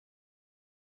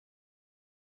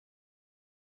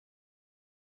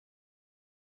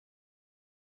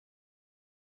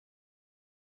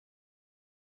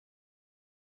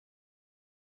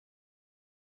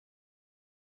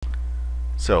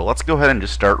So let's go ahead and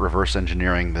just start reverse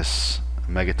engineering this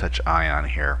Megatouch ion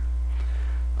here.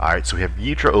 Alright, so we have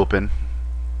GHIDRA open.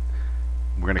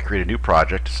 We're going to create a new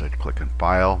project, so click on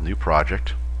File, New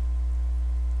Project,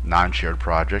 Non-Shared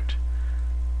Project.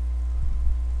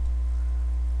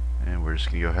 And we're just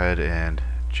going to go ahead and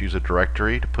choose a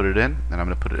directory to put it in, and I'm going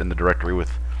to put it in the directory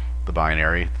with the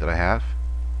binary that I have.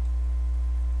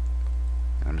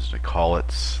 And I'm just going to call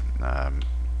it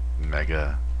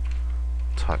Megatouch.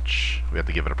 We have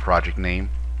to give it a project name.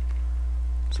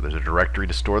 So there's a directory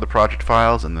to store the project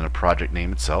files and then a project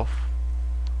name itself.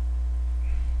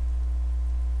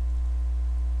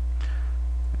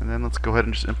 And then let's go ahead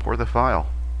and just import the file.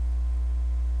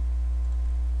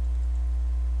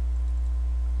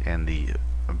 And the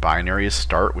binary is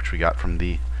start, which we got from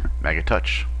the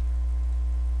Megatouch.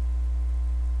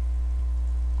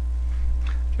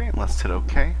 Okay, and let's hit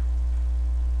OK.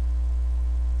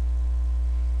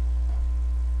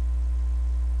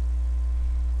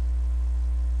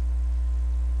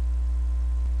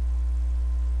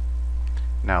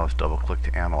 Now let's double click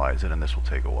to analyze it, and this will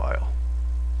take a while.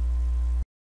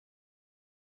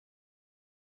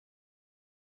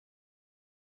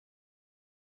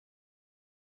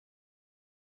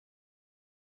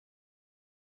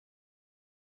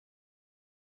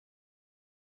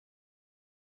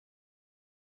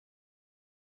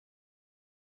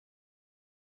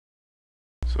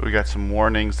 So we got some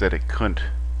warnings that it couldn't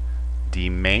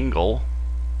demangle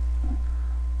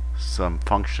some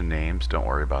function names. Don't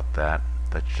worry about that.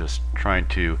 That's just trying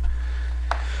to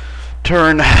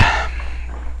turn,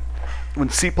 when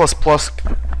C++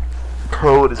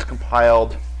 code is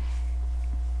compiled,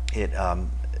 it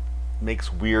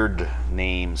makes weird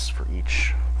names for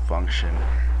each function.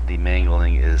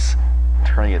 Demangling is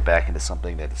turning it back into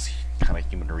something that is kind of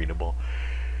human readable.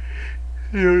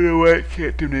 You know what?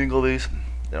 Can't demangle these.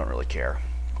 They don't really care.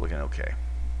 Clicking OK. And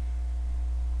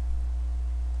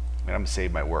I'm going to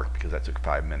save my work because that took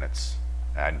 5 minutes.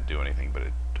 I didn't do anything, but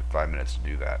it took 5 minutes to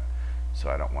do that. So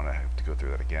I don't want to have to go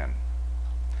through that again.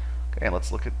 Okay, and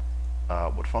let's look at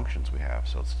what functions we have.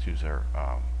 So let's choose our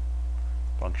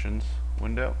functions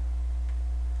window.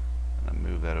 And I'll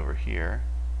move that over here.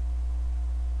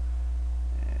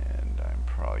 And I'm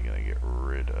probably going to get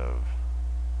rid of,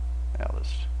 now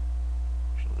let's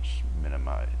just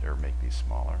minimize or make these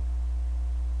smaller.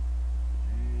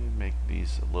 And make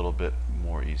these a little bit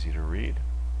more easy to read.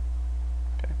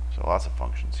 Okay, so lots of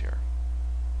functions here.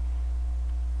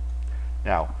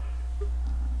 Now,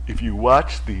 if you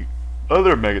watch the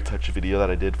other Megatouch video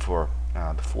that I did for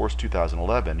the Force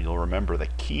 2011, you'll remember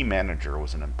that KeyManager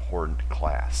was an important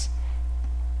class.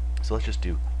 So let's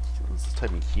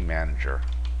type in KeyManager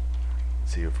and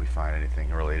see if we find anything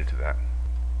related to that.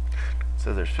 It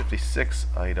says there's 56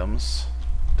 items.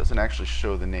 It doesn't actually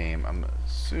show the name. I'm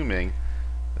assuming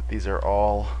that these are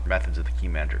all methods of the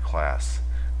KeyManager class,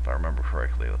 if I remember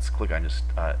correctly. Let's click on just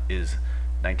is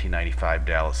 1995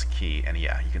 Dallas key, and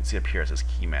yeah, you can see up here it says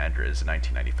KeyManager is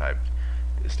 1995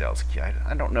 is Dallas key.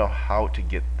 I don't know how to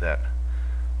get that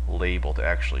label to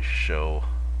actually show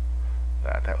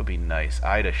that. That would be nice.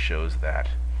 IDA shows that.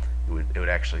 It would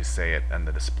actually say it on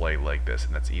the display like this,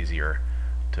 and that's easier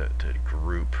to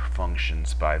group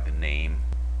functions by the name.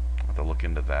 I'll have to look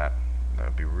into that. That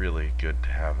would be really good to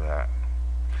have that.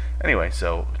 Anyway,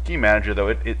 so KeyManager, though,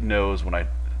 it knows when I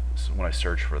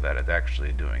search for that, it's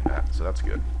actually doing that, so that's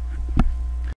good.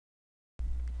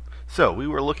 So we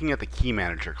were looking at the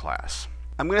KeyManager class.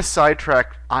 I'm going to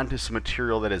sidetrack onto some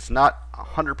material that is not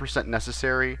 100%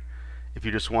 necessary if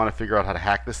you just want to figure out how to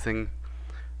hack this thing,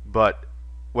 but,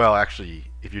 well,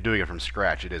 actually, if you're doing it from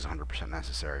scratch, it is 100%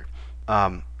 necessary.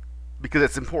 Because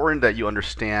it's important that you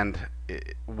understand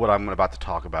what I'm about to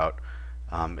talk about.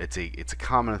 It's a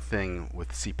common thing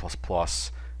with C++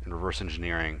 and reverse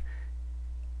engineering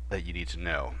that you need to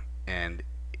know, and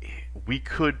we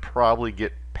could probably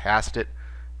get past it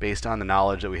based on the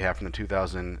knowledge that we have from the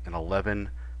 2011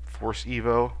 Force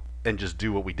Evo and just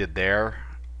do what we did there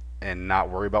and not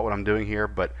worry about what I'm doing here.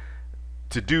 But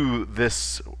to do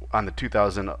this on the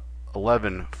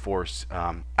 2011 Force,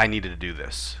 I needed to do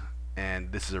this,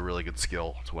 and this is a really good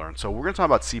skill to learn. So we're going to talk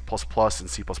about C++ and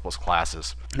C++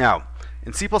 classes. Now,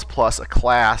 in C++, a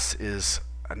class is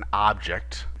an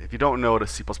object. If you don't know what a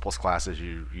C++ class is,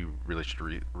 you really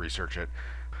should research it.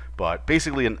 But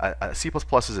basically, a C++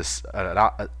 is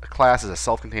a class is a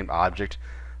self-contained object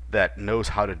that knows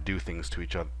how to do things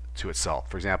to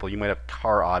itself. For example, you might have a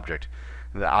car object,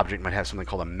 and the object might have something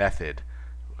called a method,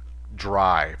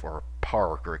 drive, or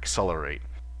park, or accelerate.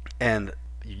 And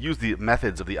you use the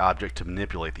methods of the object to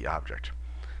manipulate the object.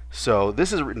 So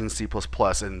this is written in C++,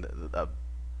 and a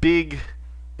big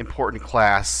important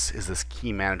class is this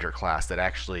KeyManager class that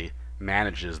actually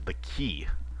manages the key,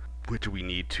 which we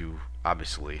need to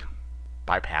obviously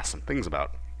bypass some things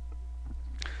about.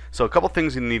 So a couple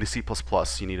things you need to C++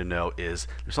 you need to know is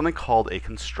there's something called a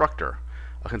constructor.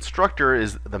 A constructor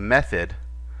is the method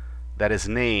that is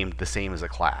named the same as a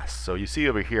class. So you see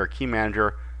over here,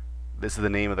 KeyManager, this is the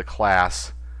name of the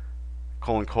class,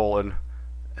 colon,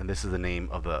 and this is the name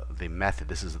of the method.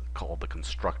 This is called the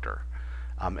constructor.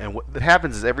 And what that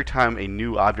happens is every time a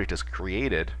new object is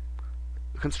created,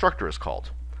 the constructor is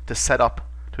called to set up,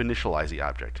 to initialize the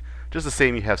object. Just the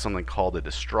same, you have something called a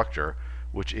destructor,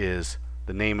 which is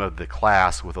the name of the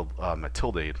class with a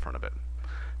tilde in front of it.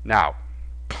 Now,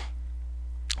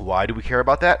 why do we care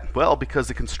about that? Well, because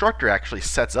the constructor actually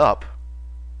sets up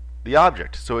the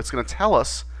object. So it's going to tell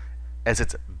us, as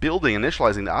it's building,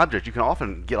 initializing the object, you can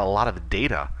often get a lot of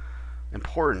data,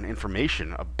 important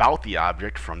information about the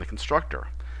object from the constructor.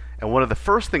 And one of the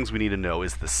first things we need to know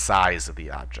is the size of the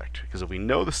object. Because if we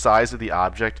know the size of the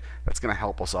object, that's going to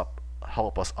help us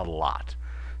a lot.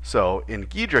 So in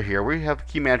GHIDRA here, we have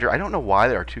KeyManager. I don't know why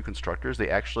there are two constructors. They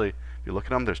actually, if you look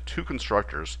at them, there's two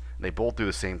constructors, and they both do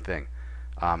the same thing.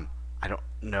 I don't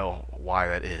know why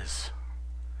that is.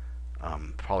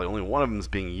 Probably only one of them is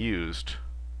being used.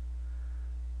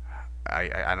 I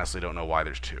honestly don't know why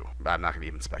there's two. I'm not going to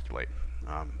even speculate.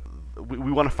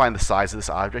 We want to find the size of this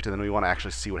object, and then we want to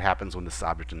actually see what happens when this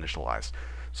object is initialized.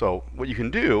 So what you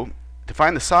can do to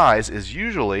find the size is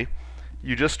usually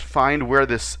you just find where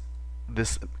this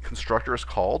constructor is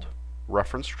called,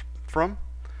 referenced from.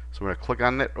 So we're going to click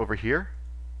on it over here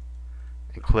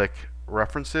and click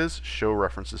References, Show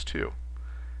References To.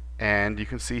 And you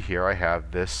can see here I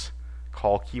have this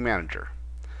call KeyManager.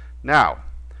 Now,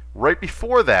 right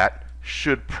before that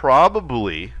should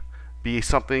probably be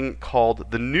something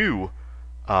called the new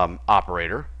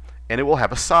operator, and it will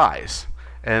have a size.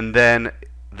 And then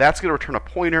that's going to return a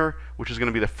pointer, which is going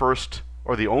to be the first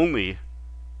or the only.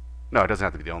 No, it doesn't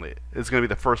have to be the only. It's going to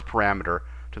be the first parameter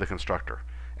to the constructor.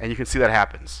 And you can see that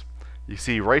happens. You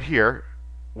see right here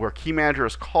where KeyManager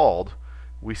is called,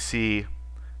 we see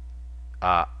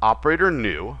operator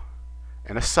new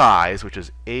and a size, which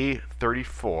is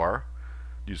A34.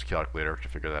 Use a calculator to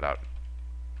figure that out.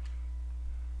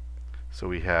 So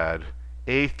we had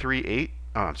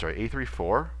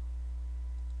A34.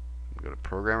 Go to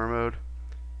programmer mode.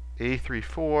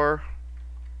 A34.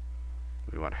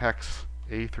 We want hex.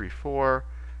 A34,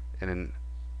 and in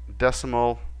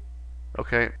decimal,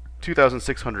 okay,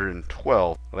 2,612.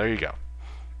 Well, there you go.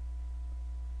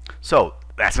 So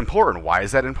that's important. Why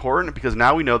is that important? Because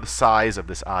now we know the size of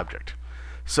this object.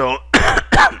 So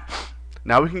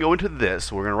now we can go into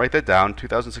this. We're going to write that down,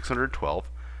 2,612.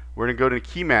 We're going to go to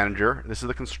KeyManager. This is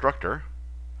the constructor,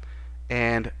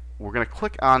 and we're going to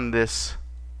click on this.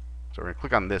 So we're going to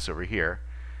click on this over here.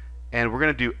 And we're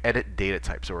going to do edit data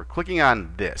type. So we're clicking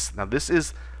on this. Now this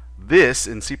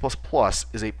in C++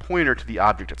 is a pointer to the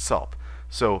object itself.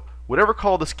 So whatever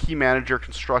called this KeyManager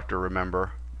constructor,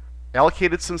 remember,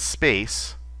 allocated some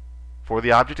space for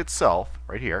the object itself,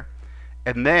 right here,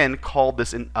 and then called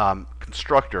this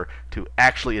constructor to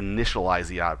actually initialize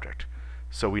the object.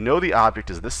 So we know the object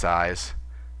is this size,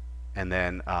 and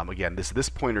then again, this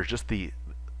pointer is just a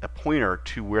pointer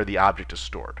to where the object is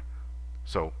stored.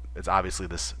 So it's obviously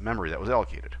this memory that was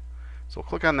allocated. So we'll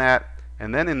click on that,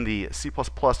 and then in the C++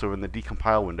 over in the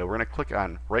decompile window, we're going to click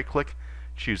on right-click,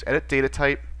 choose Edit Data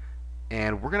Type,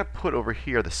 and we're going to put over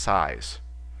here the size,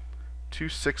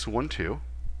 2612.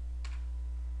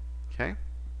 Okay,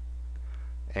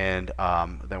 and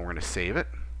then we're going to save it.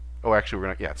 Oh, actually, we're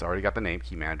going to it's already got the name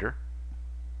KeyManager.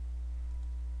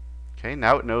 Okay,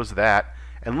 now it knows that,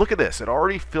 and look at this. It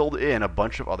already filled in a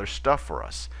bunch of other stuff for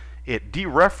us. It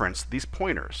dereferenced these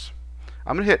pointers.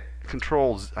 I'm going to hit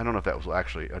Control Z. I don't know if that will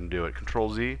actually undo it.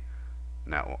 Control Z.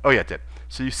 No. Oh yeah, it did.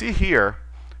 So you see here,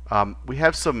 we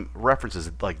have some references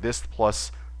like this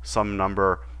plus some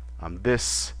number,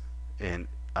 this in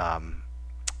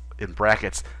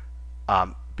brackets,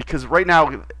 because right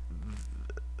now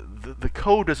the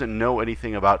code doesn't know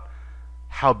anything about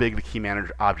how big the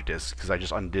KeyManager object is, because I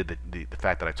just undid the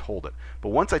fact that I told it. But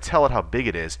once I tell it how big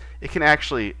it is, it can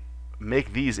actually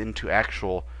make these into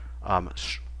actual,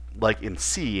 like in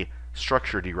C,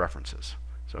 structure dereferences.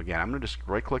 So again, I'm going to just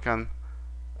right-click on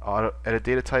Auto Edit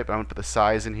Data Type. I'm going to put the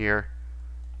size in here,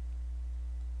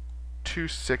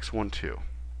 2612.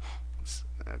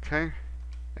 Okay,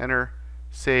 enter,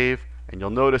 save, and you'll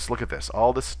notice, look at this,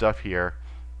 all this stuff here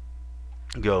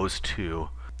goes to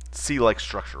C-like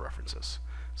structure references.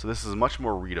 So this is much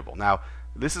more readable. Now,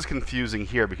 this is confusing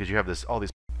here because you have all these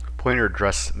pointer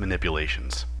address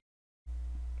manipulations.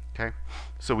 Okay,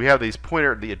 so we have these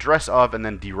pointer, the address of, and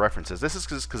then dereferences. This is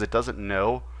just because it doesn't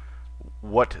know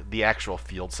what the actual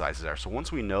field sizes are. So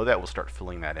once we know that, we'll start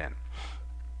filling that in.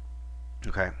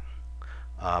 Okay.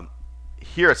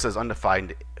 Here it says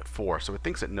undefined 4, so it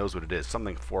thinks it knows what it is,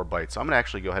 something 4 bytes. So I'm going to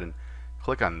actually go ahead and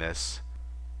click on this,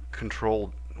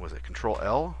 Control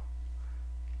L,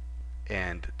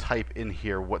 and type in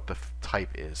here what the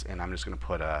type is, and I'm just going to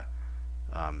put a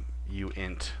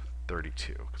uint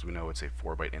 32 because we know it's a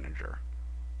 4-byte integer.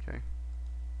 Okay,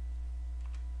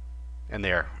 and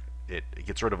there it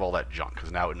gets rid of all that junk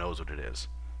because now it knows what it is.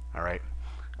 All right,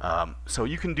 so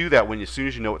you can do that when as soon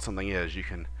as you know what something is, you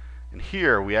can. And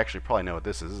here we actually probably know what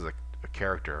this is. This is a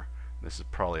character. This is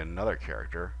probably another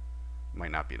character. It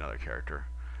might not be another character,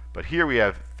 but here we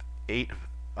have 8.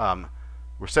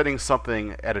 We're setting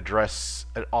something at address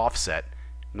at offset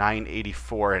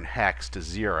 984 in hex to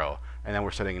 0, and then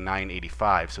we're setting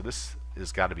 985. So this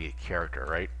has got to be a character,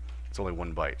 right? It's only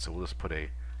 1 byte, so we'll just put a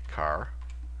car,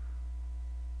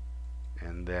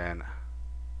 and then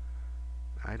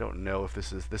I don't know if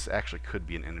this actually could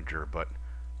be an integer, but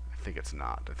I think it's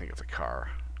not. I think it's a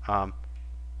car. I'm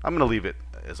going to leave it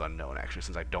as unknown actually,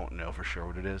 since I don't know for sure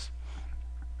what it is.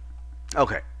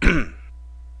 Okay.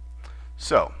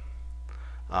 So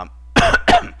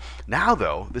now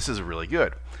though, this is really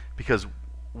good because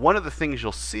one of the things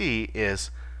you'll see is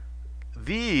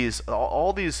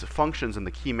all these functions in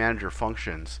the KeyManager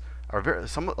functions are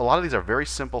a lot of these are very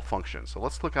simple functions. So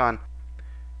let's click on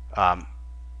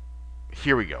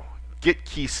here we go, get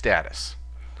key status.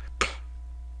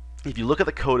 If you look at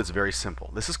the code, it's very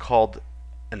simple. This is called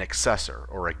an accessor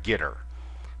or a GHIDRA.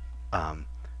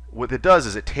 What it does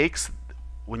is it takes,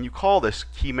 when you call this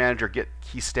KeyManager get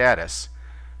key status,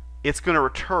 it's going to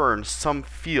return some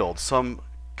field, some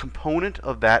component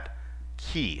of that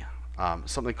key,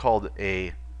 something called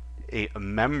a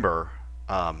member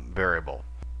variable.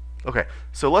 Okay,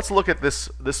 so let's look at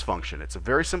this function. It's a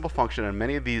very simple function, and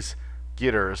many of these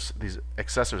GHIDRAs, these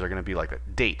accessors, are going to be like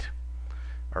that. Date.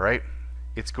 All right.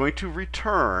 It's going to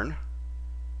return,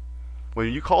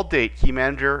 when you call date,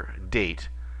 KeyManager date,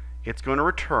 it's going to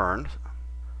return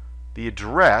the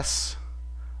address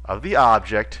of the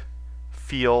object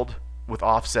field with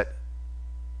offset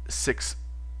 6F2.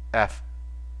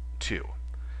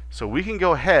 So we can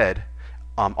go ahead,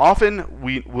 often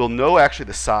we will know actually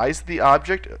the size of the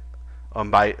object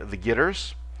by the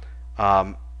GHIDRAs.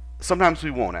 Sometimes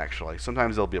we won't actually.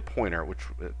 Sometimes there'll be a pointer,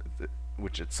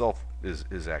 which itself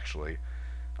is actually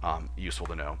useful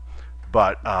to know.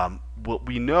 But what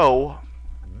we know,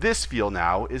 this field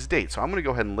now is date. So I'm going to go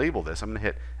ahead and label this. I'm going to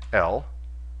hit L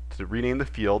to rename the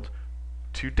field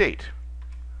to date.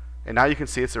 And now you can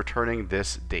see it's returning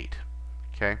this date.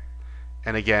 Okay?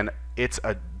 And again, this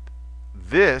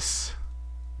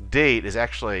date is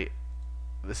actually,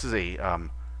 this is the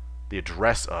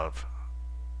address of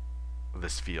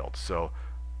this field. So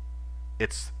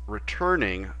it's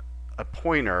returning a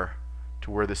pointer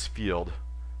to where this field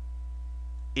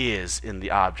is in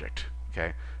the object.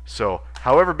 Okay, so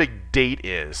however big date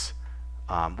is,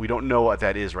 we don't know what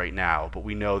that is right now, but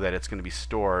we know that it's going to be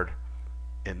stored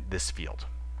in this field.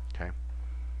 Okay,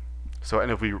 so and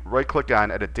if we right click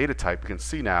on edit data type, we can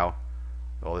see now,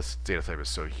 well, this data type is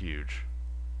so huge,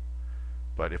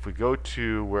 but if we go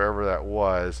to wherever that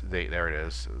was, date, there it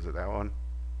is. Is it that one?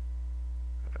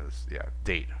 Yeah,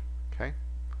 date. Okay,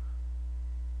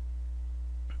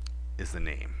 is the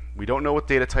name. We don't know what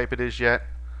data type it is yet,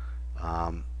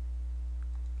 but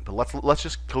let's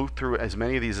just go through as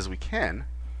many of these as we can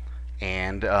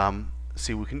and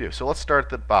see what we can do. So let's start at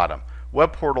the bottom.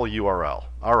 Web portal URL.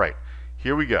 All right,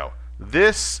 here we go.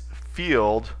 This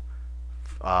field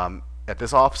at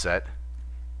this offset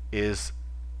is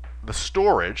the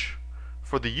storage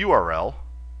for the URL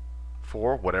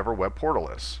for whatever web portal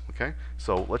is. Okay,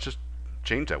 so let's just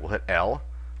change that. We'll hit L,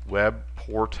 web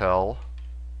portal.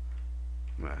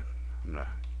 I'm gonna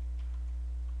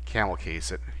camel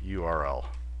case it, URL.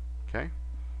 Okay.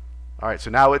 All right,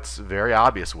 so now it's very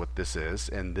obvious what this is,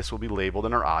 and this will be labeled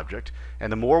in our object.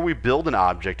 And the more we build an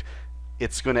object,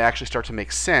 it's going to actually start to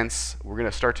make sense. We're going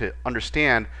to start to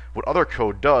understand what other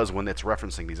code does when it's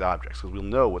referencing these objects, because we'll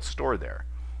know what's stored there.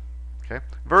 Okay.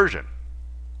 Version.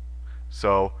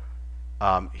 So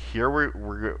here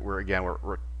we're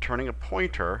returning a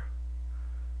pointer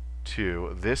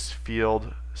to this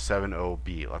field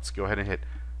 70B. Let's go ahead and hit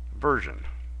version.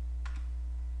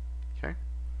 Okay.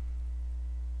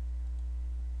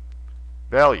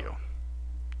 Value.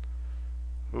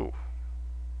 Ooh.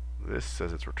 This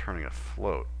says it's returning a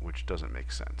float, which doesn't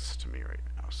make sense to me right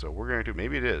now. So we're going to,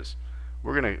 maybe it is.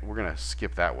 We're gonna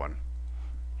skip that one.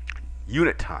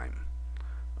 Unit time.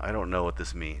 I don't know what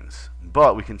this means.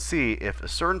 But we can see if a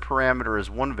certain parameter is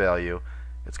one value,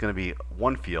 it's going to be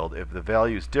one field. If the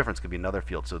value is different, it's going to be another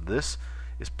field. So this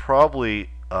is probably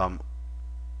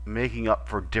making up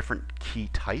for different key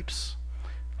types.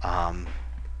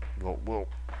 We'll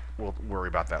worry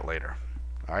about that later.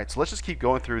 All right, so let's just keep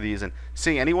going through these and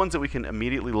seeing any ones that we can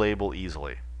immediately label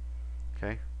easily.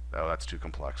 Okay. Oh, that's too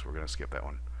complex. We're going to skip that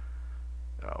one.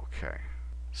 Okay.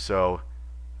 So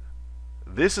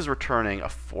this is returning a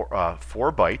 4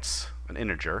 bytes, an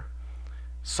integer.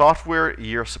 Software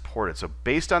year supported. So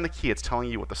based on the key, it's telling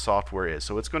you what the software is.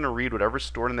 So it's going to read whatever's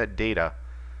stored in that data,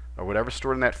 or whatever's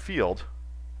stored in that field,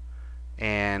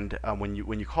 and when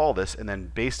you call this, and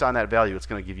then based on that value, it's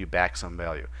going to give you back some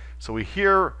value. So we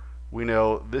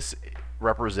know this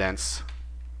represents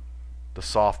the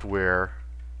software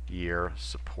year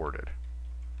supported.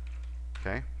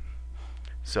 Okay.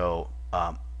 So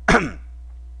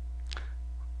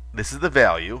this is the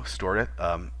value stored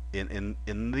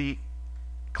in the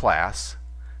class,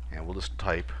 and we'll just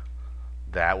type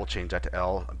that. We'll change that to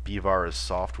L. bvar is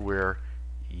software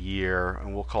year,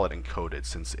 and we'll call it encoded,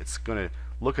 since it's going to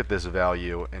look at this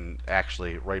value and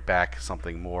actually write back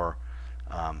something more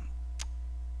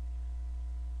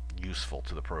useful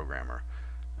to the programmer.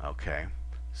 Okay,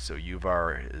 so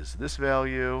uvar is this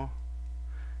value,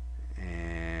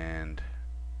 and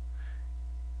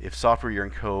if software year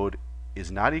encode is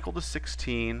not equal to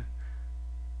 16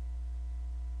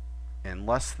 and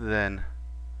less than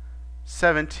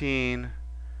 17,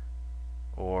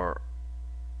 or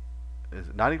is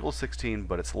not equal to 16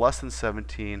 but it's less than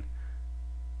 17,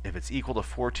 if it's equal to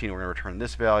 14, we're going to return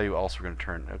this value. Also, we're going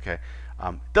to return, okay,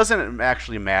 doesn't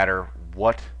actually matter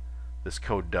what this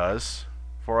code does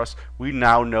for us. We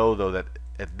now know though that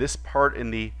at this part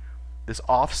in this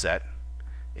offset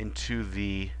into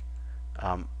the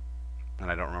and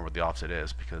I don't remember what the offset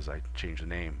is because I changed the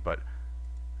name, but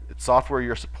it's software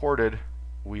year supported.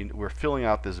 We're filling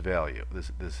out this value,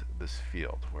 this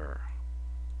field.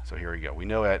 So here we go. We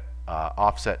know at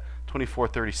offset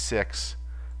 2436,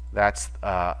 that's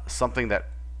something that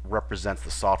represents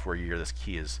the software year this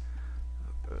key is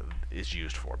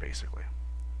used for, basically.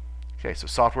 Okay, so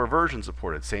software version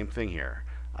supported, same thing here.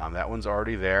 That one's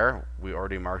already there. We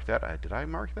already marked that. Did I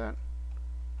mark that?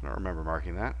 I don't remember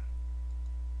marking that.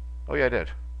 Oh yeah, I did.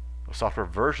 Software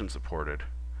version supported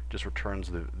just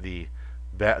returns the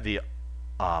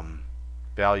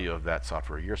value of that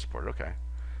software year supported. Okay.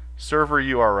 Server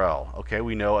URL. Okay,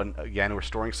 we know, and again, we're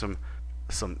storing some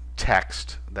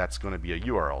text that's going to be a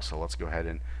URL. So let's go ahead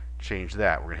and change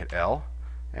that. We're going to hit L,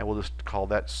 and we'll just call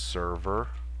that server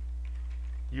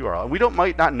URL. And we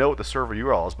might not know what the server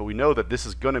URL is, but we know that this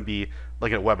is going to be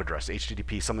like a web address,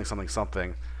 HTTP something something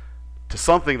something, to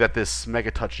something that this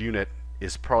Megatouch unit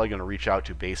is probably going to reach out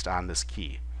to based on this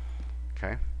key.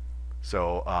 Okay,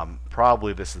 so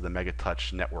probably this is the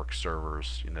Megatouch network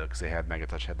servers, because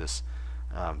Megatouch had this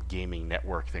gaming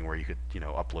network thing where you could,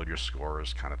 upload your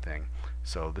scores kind of thing.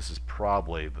 So this is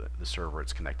probably the server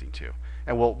it's connecting to.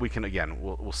 And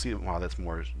we'll see how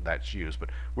that's used,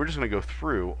 but we're just going to go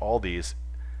through all these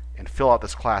and fill out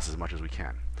this class as much as we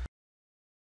can.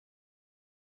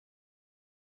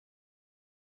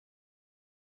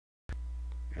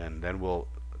 And then we'll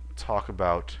talk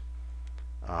about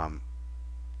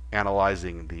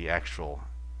analyzing the actual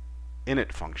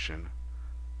init function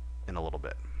in a little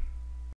bit.